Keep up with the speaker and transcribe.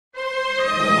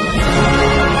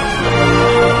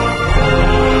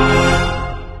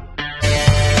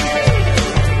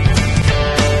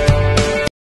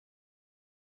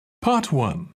Part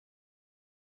 1.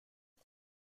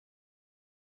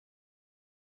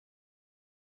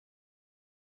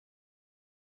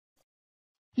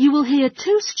 You will hear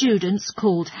two students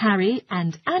called Harry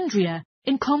and Andrea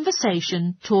in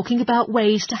conversation talking about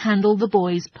ways to handle the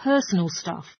boys' personal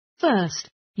stuff. First,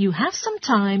 you have some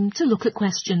time to look at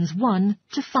questions 1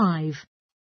 to 5.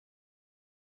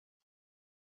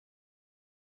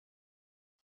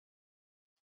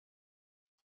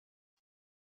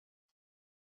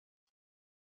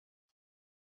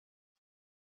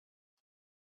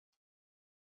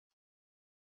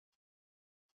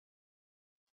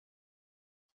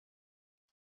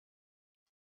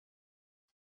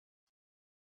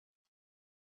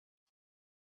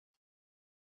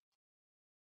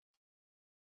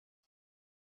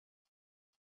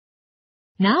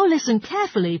 Now listen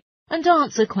carefully and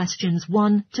answer questions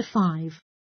 1 to 5.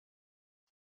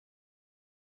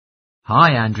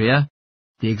 Hi, Andrea.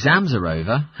 The exams are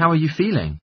over. How are you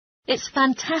feeling? It's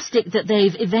fantastic that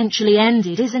they've eventually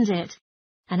ended, isn't it?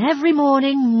 And every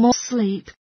morning, more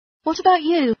sleep. What about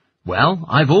you? Well,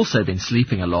 I've also been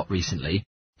sleeping a lot recently,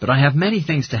 but I have many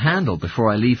things to handle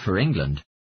before I leave for England.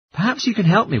 Perhaps you can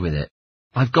help me with it.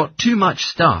 I've got too much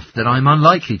stuff that I'm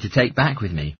unlikely to take back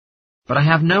with me, but I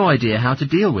have no idea how to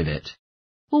deal with it.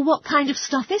 Well, what kind of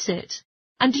stuff is it?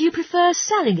 And do you prefer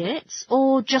selling it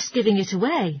or just giving it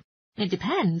away? It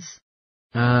depends.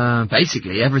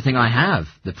 Basically everything I have.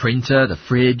 The printer, the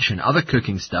fridge, and other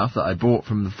cooking stuff that I bought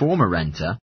from the former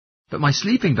renter. But my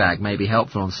sleeping bag may be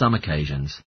helpful on some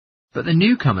occasions. But the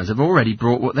newcomers have already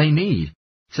brought what they need,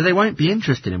 so they won't be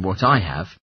interested in what I have.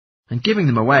 And giving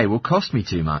them away will cost me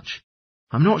too much.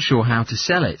 I'm not sure how to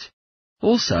sell it.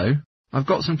 Also, I've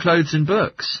got some clothes and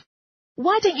books.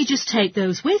 Why don't you just take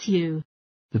those with you?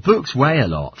 The books weigh a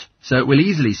lot, so it will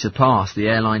easily surpass the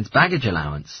airline's baggage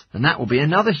allowance, and that will be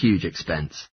another huge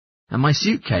expense. And my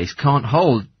suitcase can't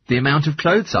hold the amount of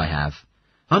clothes I have.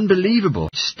 Unbelievable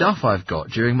stuff I've got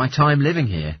during my time living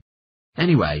here.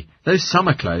 Anyway, those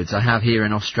summer clothes I have here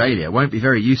in Australia won't be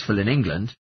very useful in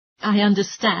England. I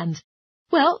understand.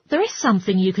 Well, there is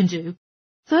something you can do.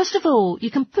 First of all,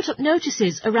 you can put up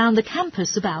notices around the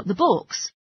campus about the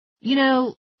books. You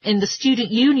know, in the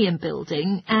Student Union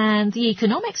building and the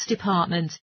Economics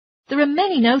department. There are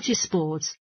many notice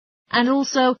boards. And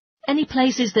also, any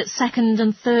places that second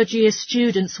and third year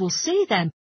students will see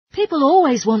them. People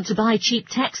always want to buy cheap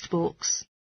textbooks.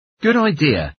 Good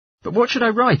idea. But what should I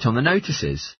write on the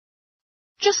notices?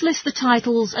 Just list the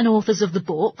titles and authors of the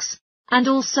books, and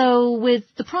also with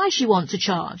the price you want to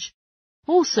charge.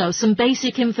 Also, some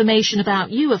basic information about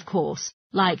you, of course,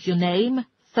 like your name,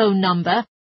 phone number,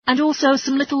 and also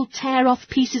some little tear-off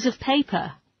pieces of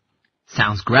paper.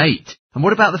 Sounds great. And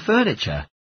what about the furniture?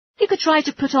 You could try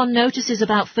to put on notices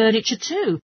about furniture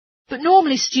too, but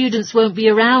normally students won't be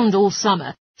around all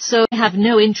summer, so they have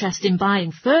no interest in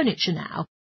buying furniture now.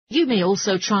 You may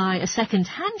also try a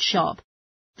second-hand shop.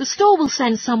 The store will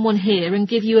send someone here and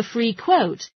give you a free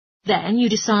quote. Then you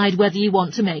decide whether you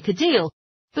want to make a deal,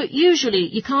 but usually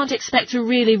you can't expect a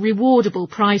really rewardable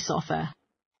price offer.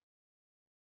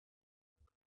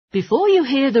 Before you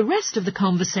hear the rest of the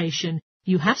conversation,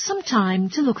 you have some time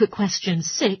to look at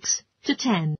questions 6 to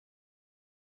 10.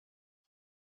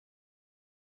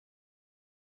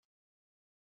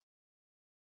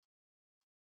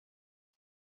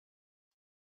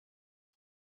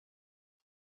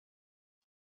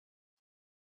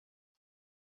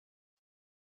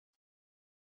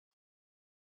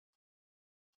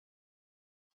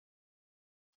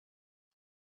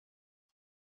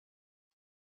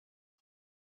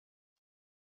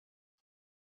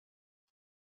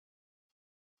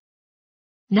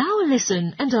 Now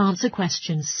listen and answer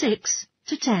questions 6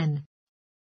 to 10.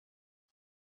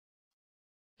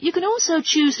 You can also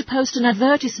choose to post an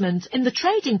advertisement in the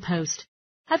Trading Post.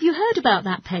 Have you heard about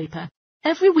that paper?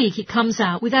 Every week it comes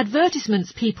out with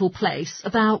advertisements people place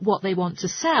about what they want to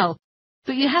sell,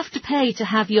 but you have to pay to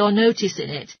have your notice in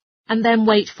it, and then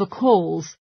wait for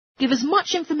calls. Give as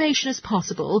much information as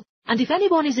possible, and if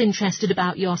anyone is interested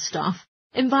about your stuff,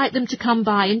 invite them to come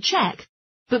by and check.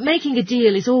 But making a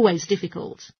deal is always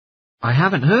difficult. I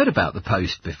haven't heard about the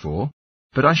Post before,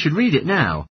 but I should read it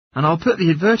now, and I'll put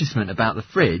the advertisement about the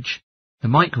fridge, the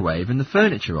microwave and the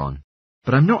furniture on.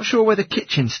 But I'm not sure whether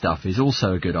kitchen stuff is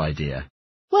also a good idea.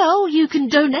 Well, you can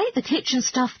donate the kitchen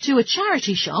stuff to a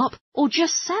charity shop or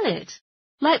just sell it,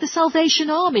 like the Salvation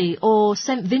Army or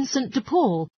St. Vincent de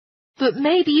Paul. But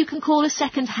maybe you can call a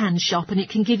second-hand shop and it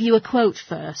can give you a quote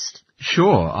first.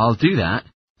 Sure, I'll do that.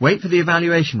 Wait for the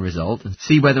evaluation result and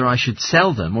see whether I should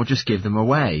sell them or just give them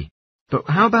away. But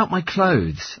how about my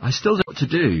clothes? I still don't know what to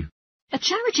do. A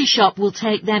charity shop will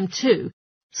take them too,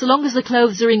 so long as the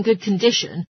clothes are in good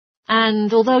condition,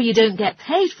 and although you don't get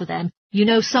paid for them, you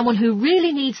know someone who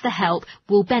really needs the help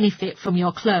will benefit from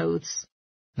your clothes.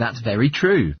 That's very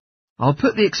true. I'll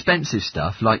put the expensive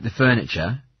stuff, like the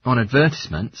furniture, on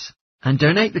advertisements, and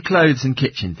donate the clothes and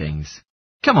kitchen things.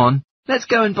 Come on, let's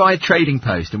go and buy a trading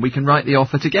post and we can write the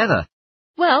offer together.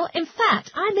 Well, in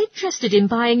fact, I'm interested in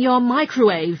buying your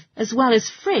microwave as well as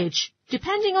fridge,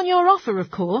 depending on your offer,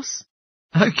 of course.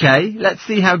 OK, let's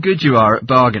see how good you are at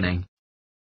bargaining.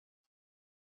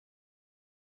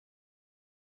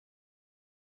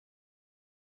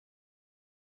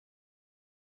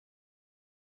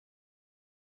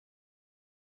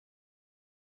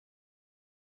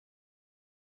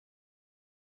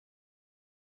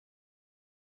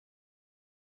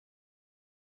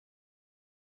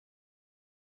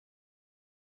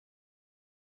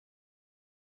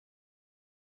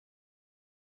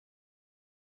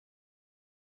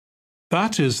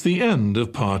 That is the end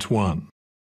of part 1.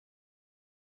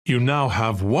 You now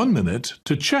have 1 minute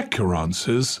to check your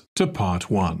answers to part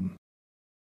 1.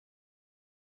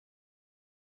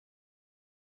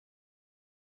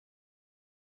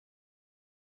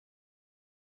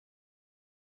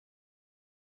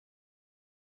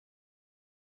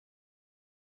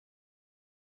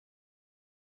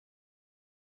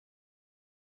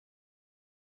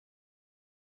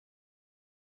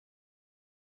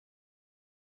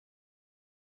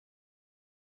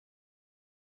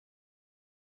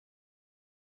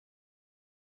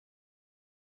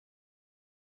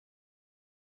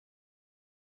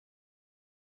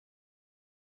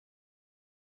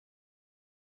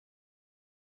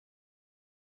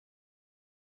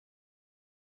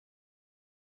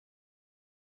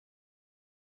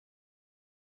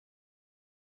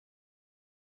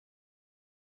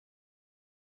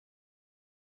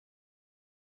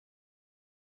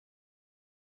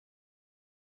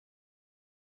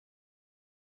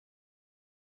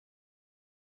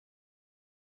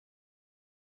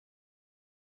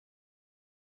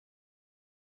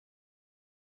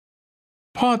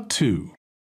 Part 2.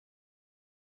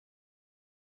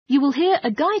 You will hear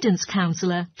a guidance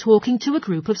counsellor talking to a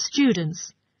group of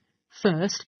students.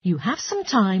 First, you have some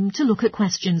time to look at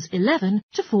questions 11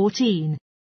 to 14.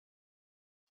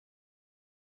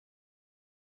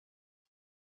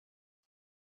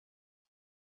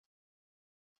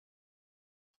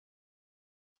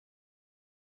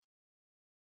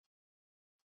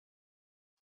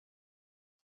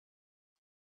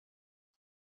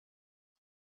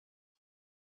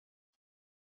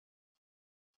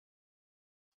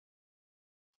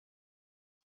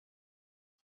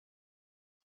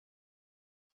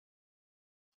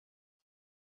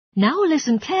 Now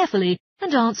listen carefully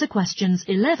and answer questions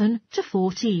 11 to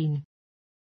 14.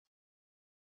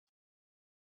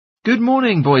 Good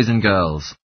morning, boys and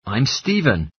girls. I'm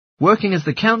Stephen, working as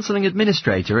the Counselling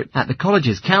Administrator at the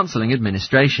college's Counselling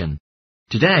Administration.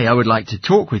 Today I would like to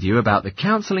talk with you about the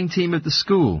counselling team of the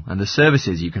school and the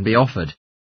services you can be offered.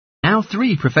 Now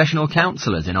 3 professional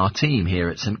counsellors in our team here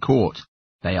at St Court.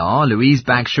 They are Louise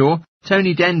Bagshaw,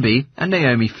 Tony Denby and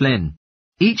Naomi Flynn.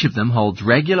 Each of them holds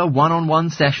regular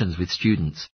one-on-one sessions with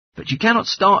students, but you cannot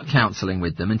start counselling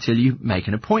with them until you make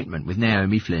an appointment with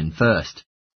Naomi Flynn first.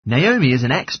 Naomi is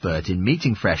an expert in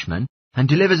meeting freshmen and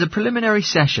delivers a preliminary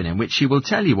session in which she will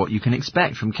tell you what you can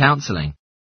expect from counselling.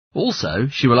 Also,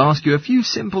 she will ask you a few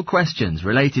simple questions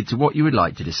related to what you would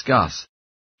like to discuss.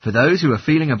 For those who are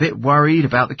feeling a bit worried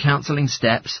about the counselling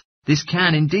steps, this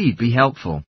can indeed be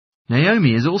helpful.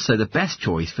 Naomi is also the best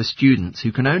choice for students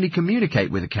who can only communicate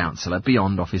with a counsellor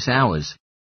beyond office hours.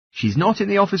 She's not in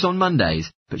the office on Mondays,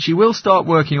 but she will start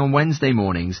working on Wednesday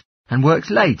mornings and works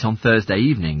late on Thursday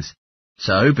evenings.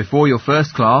 So, before your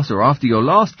first class or after your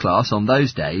last class on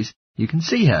those days, you can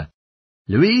see her.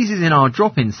 Louise is in our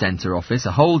drop-in centre office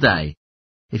a whole day.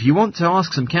 If you want to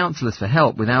ask some counsellors for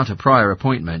help without a prior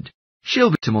appointment, she'll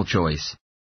be your optimal choice.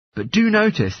 But do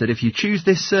notice that if you choose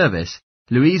this service,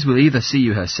 Louise will either see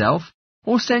you herself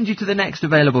or send you to the next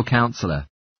available counsellor.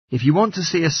 If you want to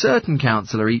see a certain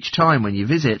counsellor each time when you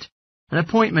visit, an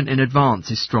appointment in advance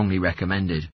is strongly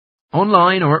recommended.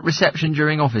 Online or at reception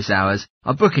during office hours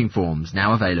are booking forms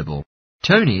now available.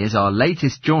 Tony is our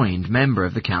latest joined member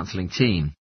of the counselling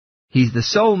team. He's the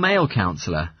sole male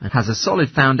counsellor and has a solid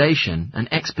foundation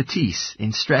and expertise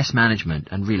in stress management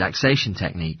and relaxation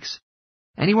techniques.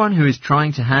 Anyone who is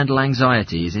trying to handle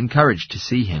anxiety is encouraged to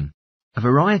see him. A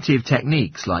variety of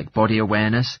techniques like body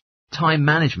awareness, time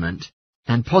management,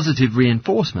 and positive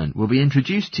reinforcement will be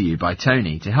introduced to you by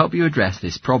Tony to help you address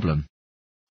this problem.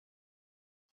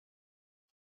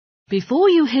 Before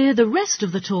you hear the rest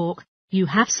of the talk, you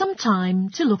have some time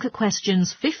to look at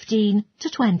questions 15 to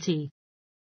 20.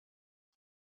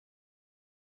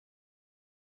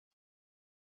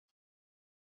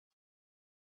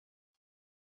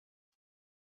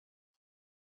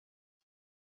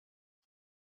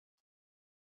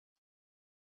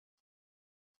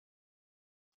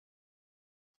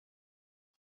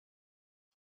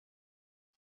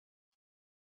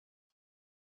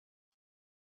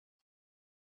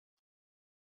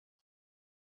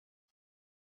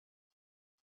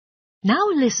 Now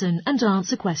listen and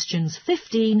answer questions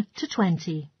 15 to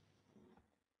 20.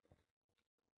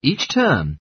 Each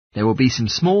term, there will be some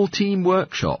small team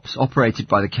workshops operated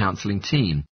by the counselling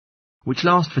team, which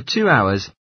last for 2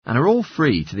 hours and are all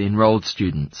free to the enrolled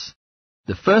students.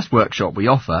 The first workshop we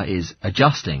offer is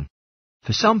adjusting.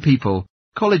 For some people,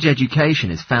 college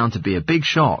education is found to be a big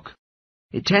shock.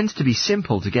 It tends to be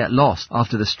simple to get lost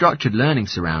after the structured learning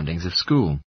surroundings of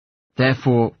school.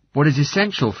 Therefore, what is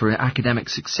essential for academic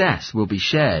success will be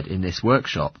shared in this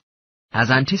workshop. As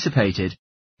anticipated,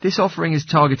 this offering is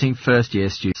targeting first-year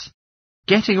students.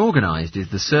 Getting organised is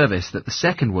the service that the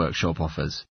second workshop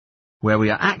offers, where we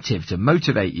are active to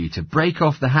motivate you to break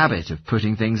off the habit of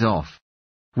putting things off.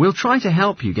 We'll try to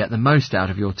help you get the most out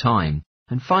of your time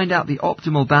and find out the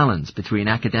optimal balance between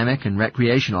academic and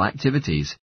recreational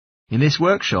activities. In this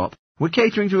workshop, we're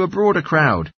catering to a broader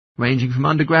crowd, ranging from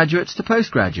undergraduates to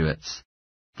postgraduates.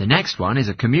 The next one is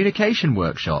a communication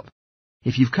workshop.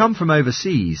 If you've come from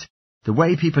overseas, the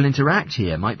way people interact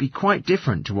here might be quite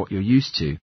different to what you're used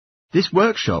to. This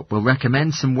workshop will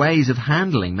recommend some ways of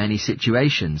handling many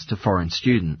situations to foreign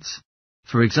students.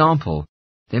 For example,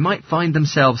 they might find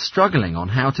themselves struggling on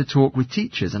how to talk with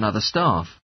teachers and other staff.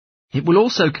 It will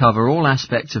also cover all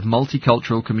aspects of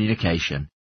multicultural communication.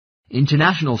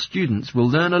 International students will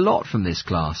learn a lot from this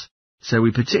class, so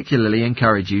we particularly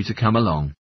encourage you to come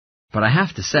along. But I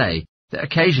have to say that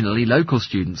occasionally local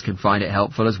students can find it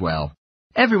helpful as well.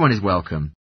 Everyone is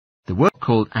welcome. The work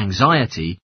called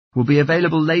Anxiety will be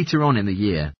available later on in the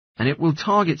year, and it will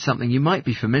target something you might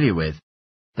be familiar with.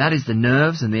 That is the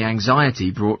nerves and the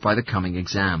anxiety brought by the coming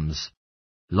exams.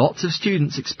 Lots of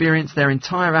students experience their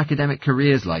entire academic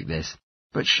careers like this,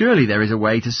 but surely there is a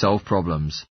way to solve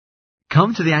problems.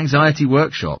 Come to the Anxiety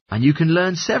Workshop and you can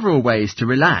learn several ways to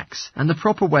relax and the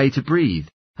proper way to breathe,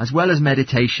 as well as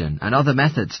meditation and other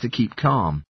methods to keep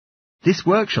calm. This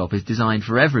workshop is designed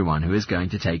for everyone who is going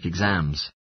to take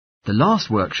exams. The last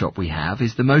workshop we have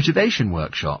is the Motivation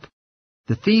Workshop.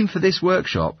 The theme for this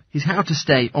workshop is how to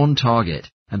stay on target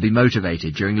and be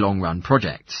motivated during long-run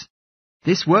projects.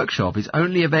 This workshop is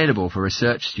only available for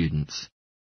research students.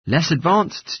 Less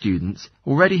advanced students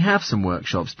already have some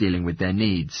workshops dealing with their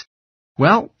needs.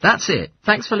 Well, that's it.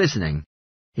 Thanks for listening.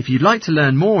 If you'd like to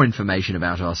learn more information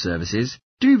about our services,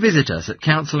 do visit us at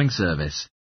Counselling Service.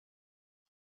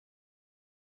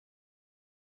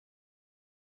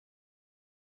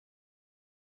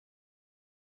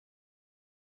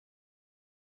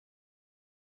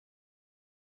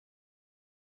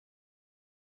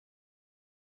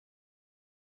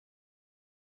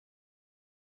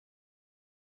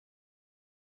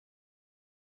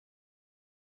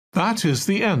 That is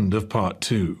the end of part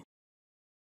 2.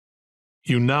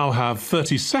 You now have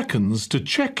 30 seconds to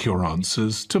check your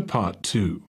answers to part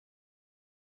 2.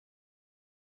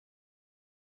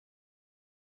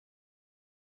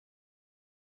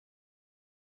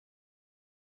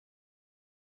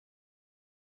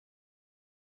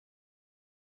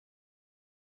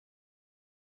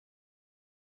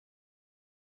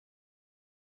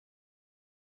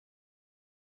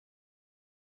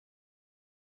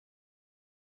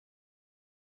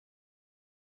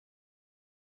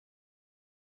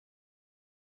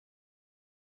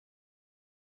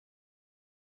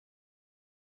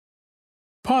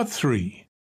 Part 3.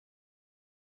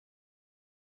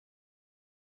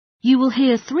 You will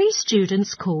hear 3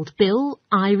 students called Bill,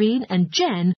 Irene and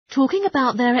Jen talking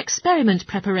about their experiment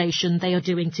preparation they are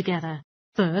doing together.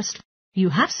 First, you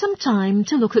have some time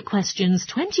to look at questions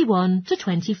 21 to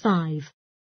 25.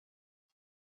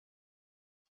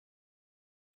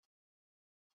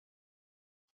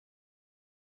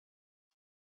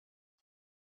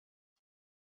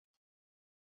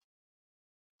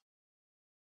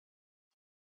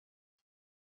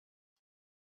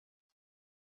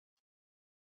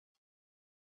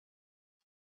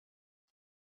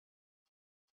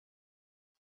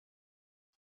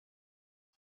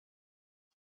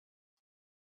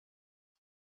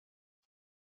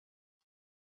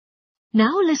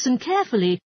 Now listen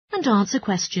carefully and answer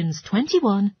questions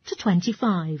 21 to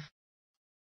 25.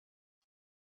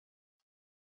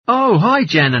 Oh, hi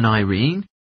Jen and Irene.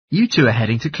 You two are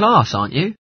heading to class, aren't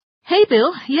you? Hey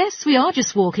Bill, yes, we are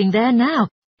just walking there now.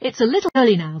 It's a little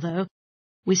early now though.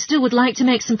 We still would like to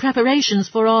make some preparations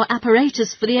for our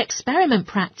apparatus for the experiment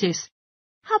practice.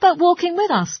 How about walking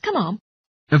with us? Come on.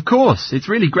 Of course, it's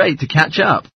really great to catch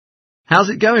up. How's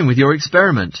it going with your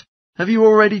experiment? Have you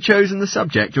already chosen the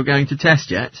subject you're going to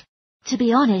test yet? To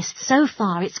be honest, so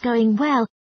far it's going well,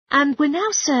 and we're now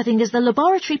serving as the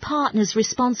laboratory partners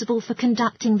responsible for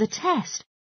conducting the test.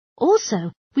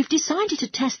 Also, we've decided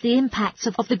to test the impacts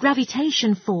of the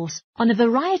gravitation force on a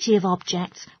variety of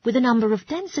objects with a number of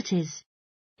densities.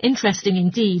 Interesting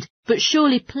indeed, but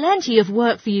surely plenty of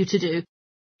work for you to do.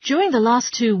 During the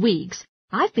last 2 weeks,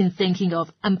 I've been thinking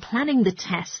of and planning the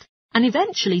test, and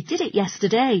eventually did it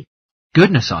yesterday.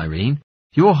 Goodness, Irene,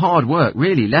 your hard work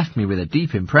really left me with a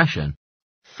deep impression.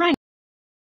 Frank,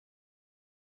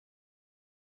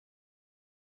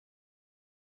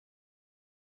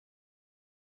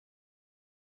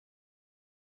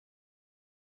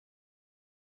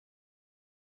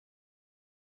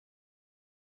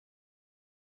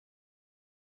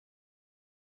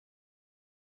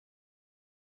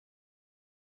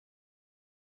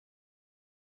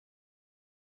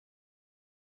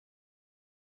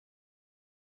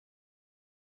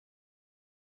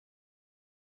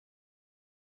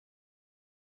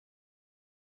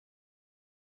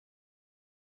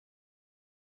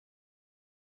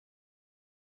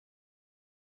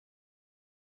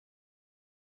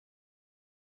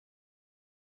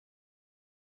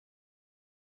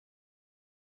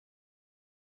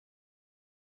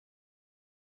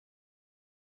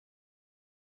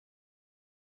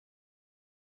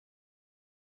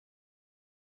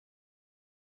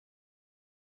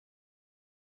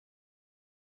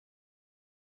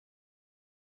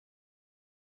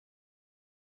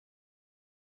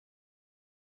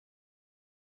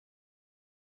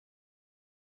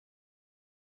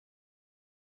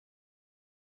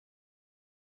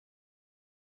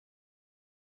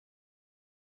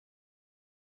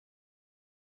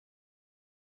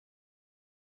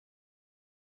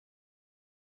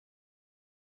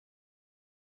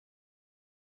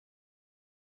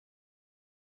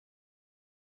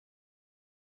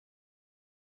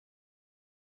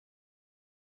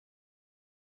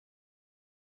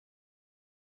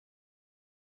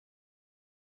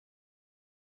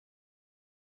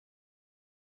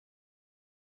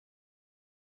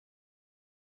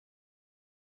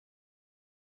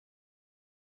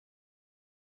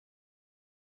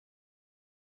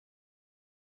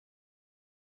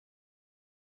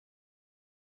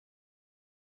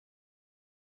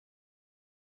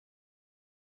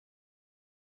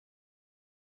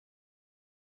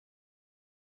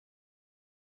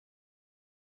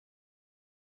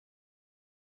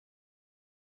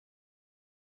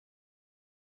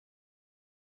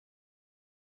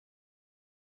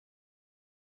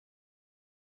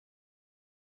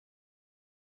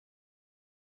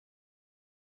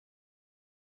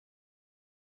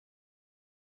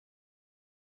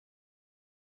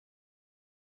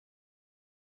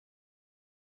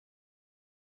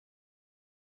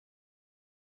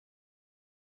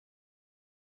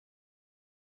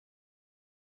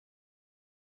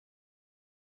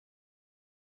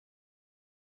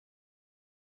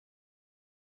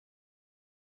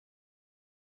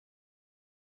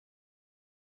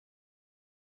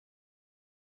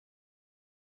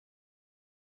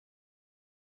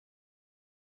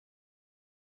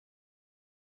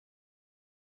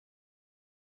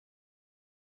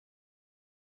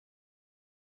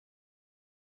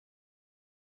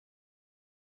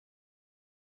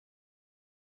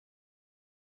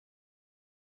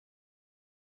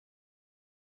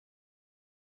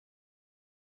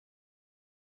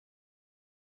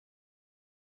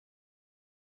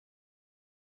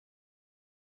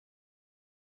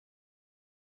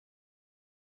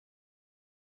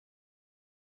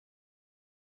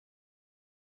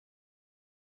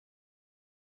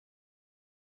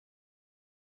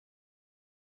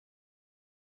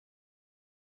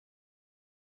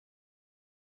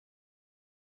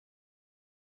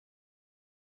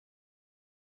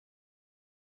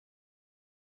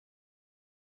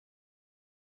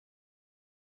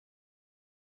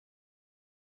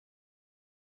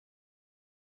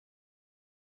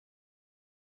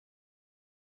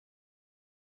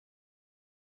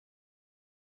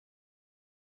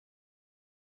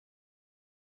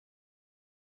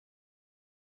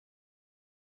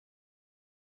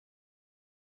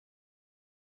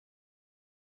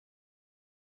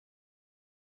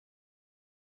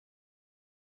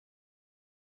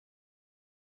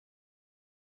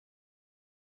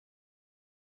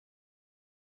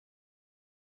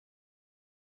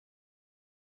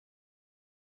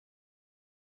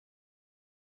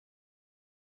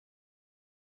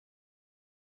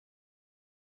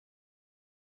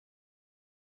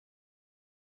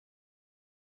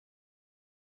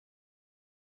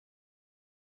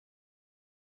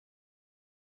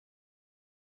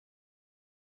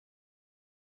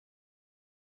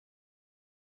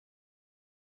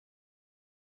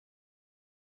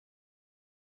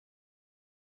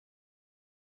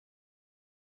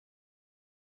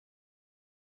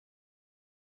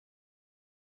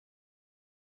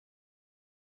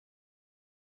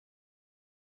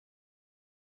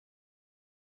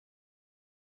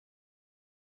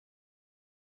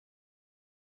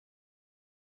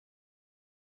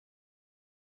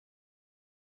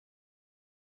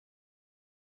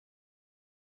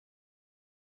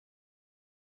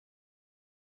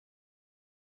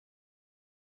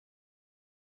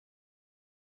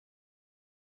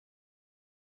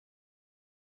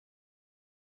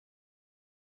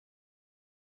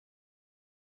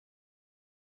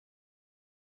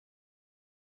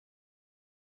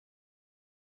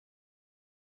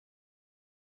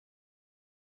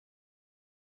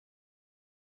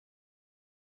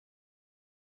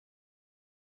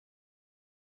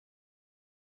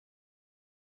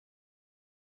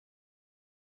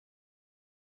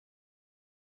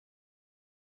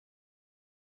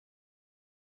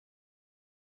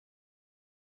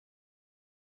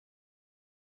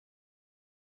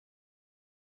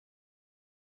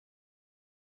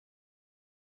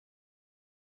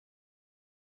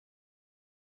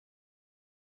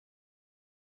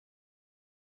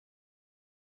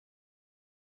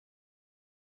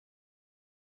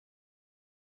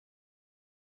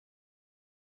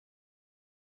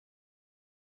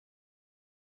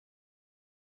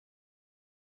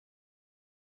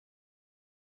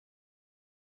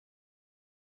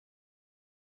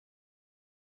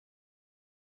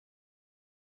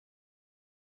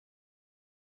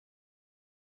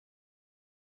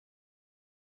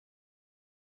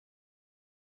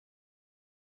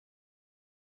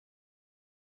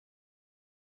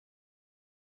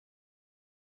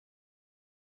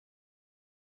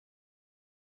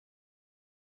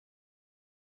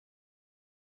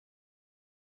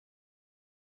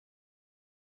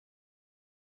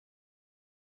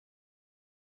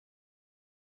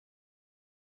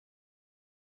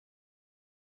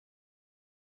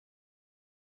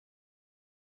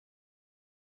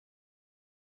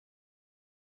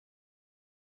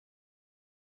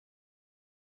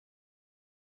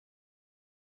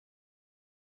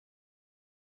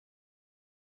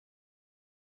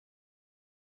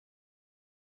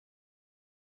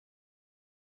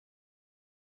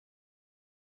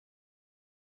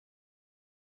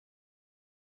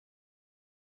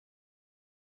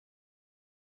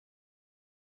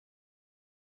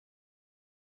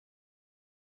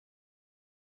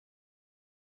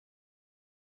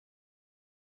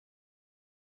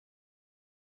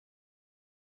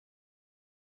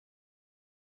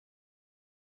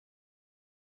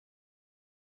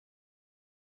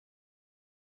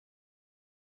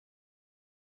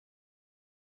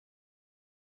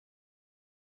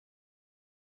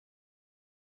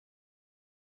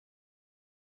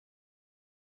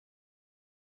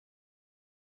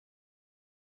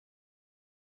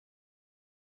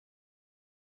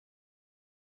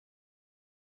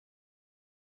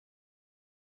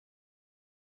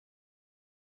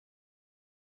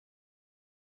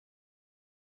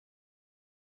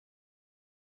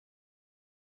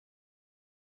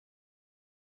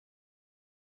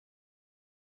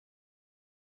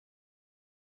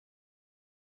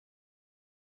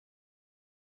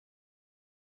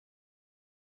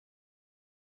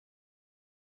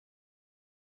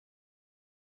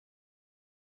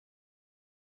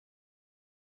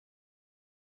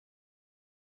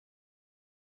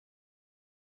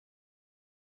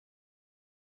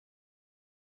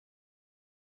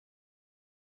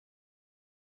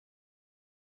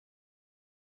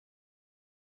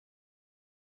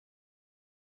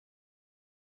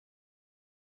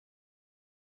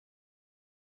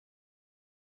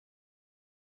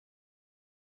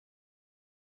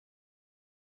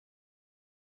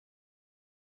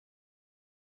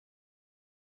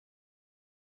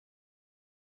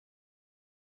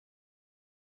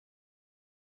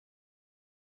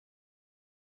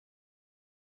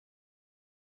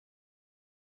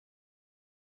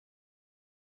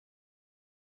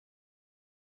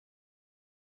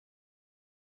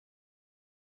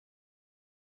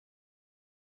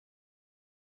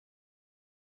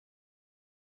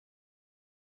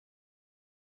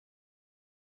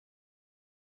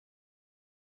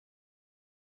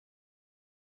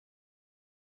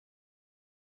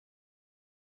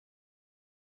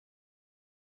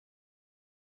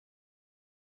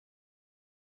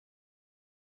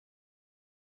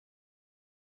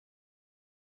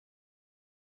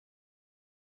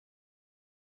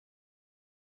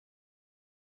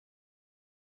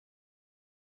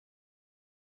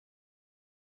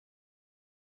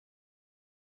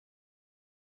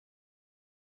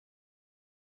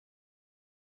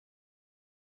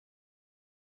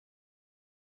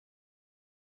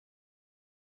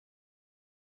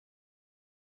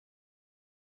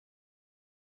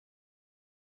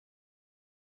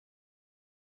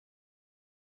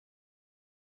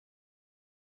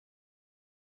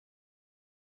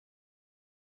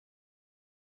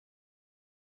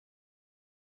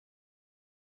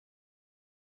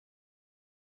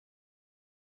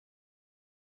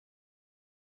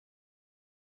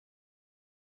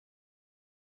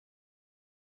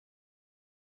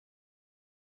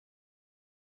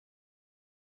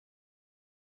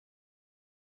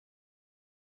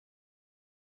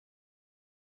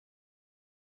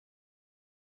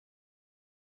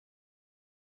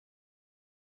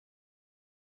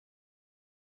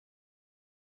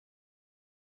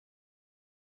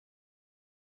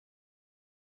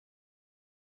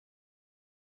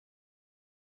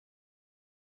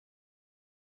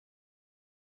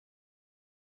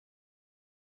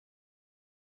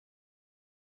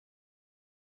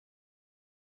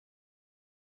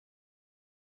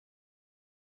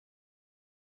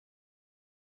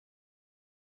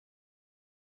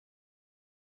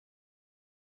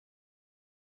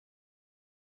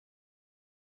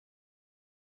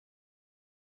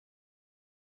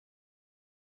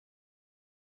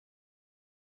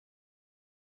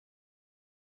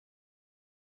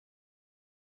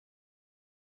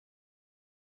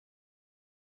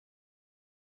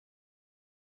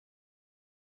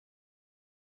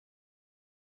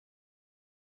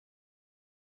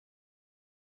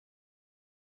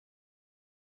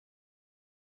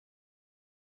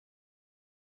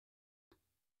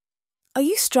 Are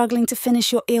you struggling to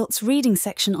finish your Ielts reading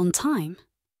section on time?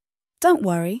 Don't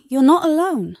worry, you're not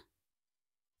alone.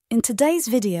 In today's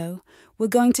video, we're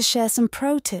going to share some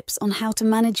pro tips on how to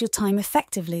manage your time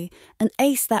effectively and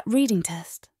ace that reading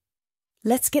test.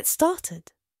 Let's get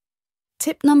started.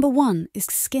 Tip number 1 is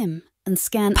skim and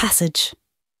scan passage.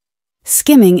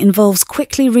 Skimming involves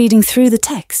quickly reading through the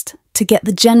text to get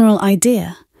the general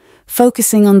idea,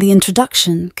 focusing on the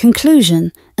introduction,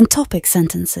 conclusion, and topic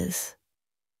sentences.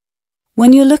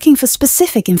 When you're looking for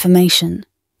specific information,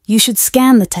 you should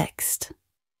scan the text.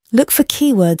 Look for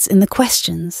keywords in the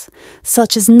questions,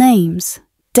 such as names,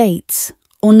 dates,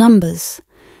 or numbers,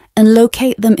 and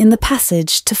locate them in the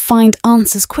passage to find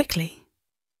answers quickly.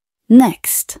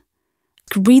 Next,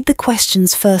 read the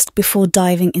questions first before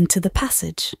diving into the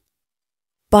passage.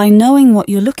 By knowing what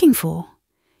you're looking for,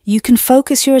 you can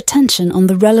focus your attention on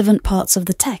the relevant parts of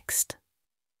the text.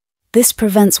 This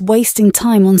prevents wasting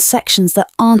time on sections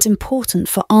that aren't important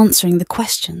for answering the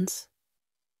questions.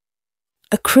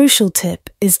 A crucial tip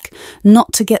is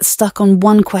not to get stuck on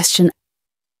one question.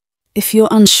 If you're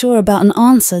unsure about an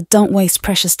answer, don't waste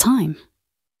precious time.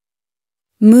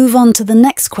 Move on to the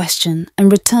next question and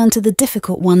return to the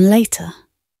difficult one later.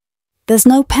 There's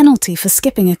no penalty for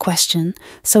skipping a question,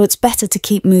 so it's better to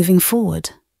keep moving forward.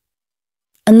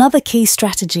 Another key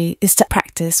strategy is to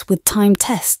practice with time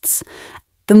tests.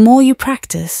 The more you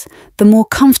practice, the more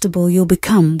comfortable you'll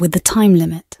become with the time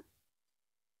limit.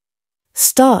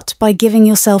 Start by giving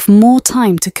yourself more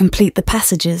time to complete the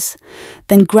passages,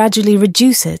 then gradually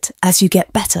reduce it as you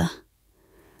get better.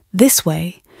 This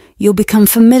way, you'll become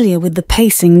familiar with the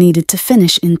pacing needed to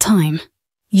finish in time.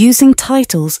 Using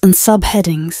titles and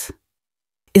subheadings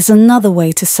is another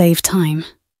way to save time.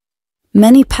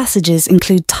 Many passages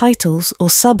include titles or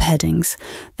subheadings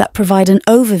that provide an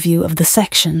overview of the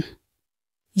section.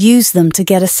 Use them to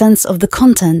get a sense of the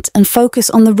content and focus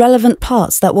on the relevant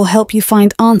parts that will help you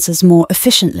find answers more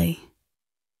efficiently.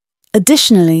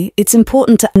 Additionally, it's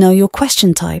important to know your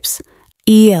question types,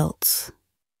 Ielts.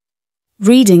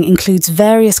 Reading includes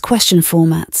various question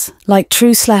formats like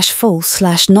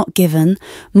true/false/not given,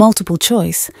 multiple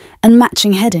choice, and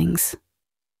matching headings.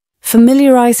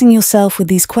 Familiarizing yourself with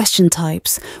these question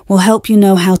types will help you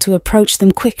know how to approach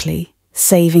them quickly,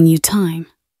 saving you time.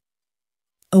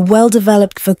 A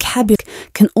well-developed vocabulary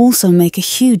can also make a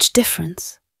huge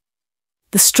difference.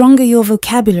 The stronger your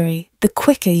vocabulary, the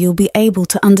quicker you'll be able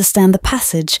to understand the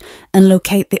passage and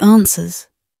locate the answers.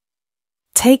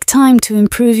 Take time to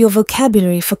improve your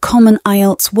vocabulary for common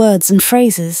Ielts words and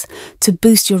phrases to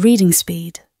boost your reading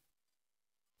speed.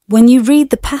 When you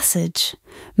read the passage,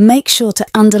 make sure to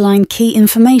underline key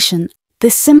information.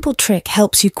 This simple trick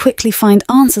helps you quickly find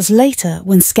answers later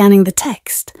when scanning the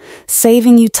text,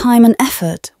 saving you time and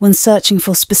effort when searching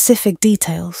for specific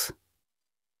details.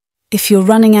 If you're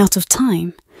running out of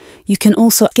time, you can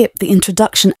also skip the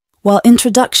introduction. While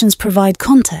introductions provide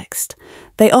context,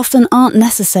 they often aren't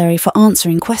necessary for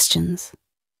answering questions.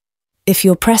 If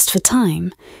you're pressed for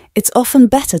time, it's often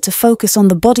better to focus on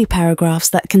the body paragraphs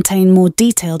that contain more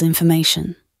detailed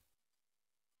information.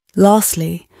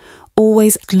 Lastly,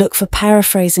 always look for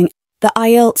paraphrasing. The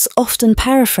Ielts often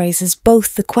paraphrases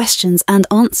both the questions and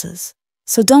answers,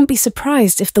 so don't be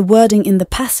surprised if the wording in the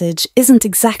passage isn't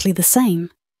exactly the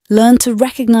same. Learn to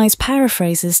recognize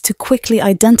paraphrases to quickly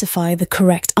identify the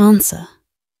correct answer.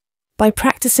 By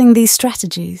practicing these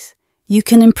strategies, you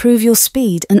can improve your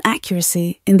speed and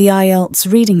accuracy in the Ielts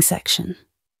reading section.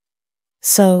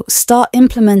 So start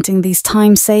implementing these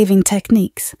time-saving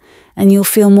techniques, and you'll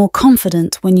feel more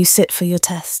confident when you sit for your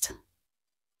test.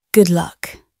 Good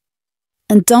luck.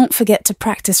 And don't forget to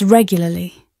practice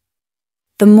regularly.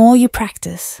 The more you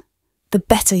practice, the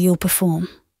better you'll perform.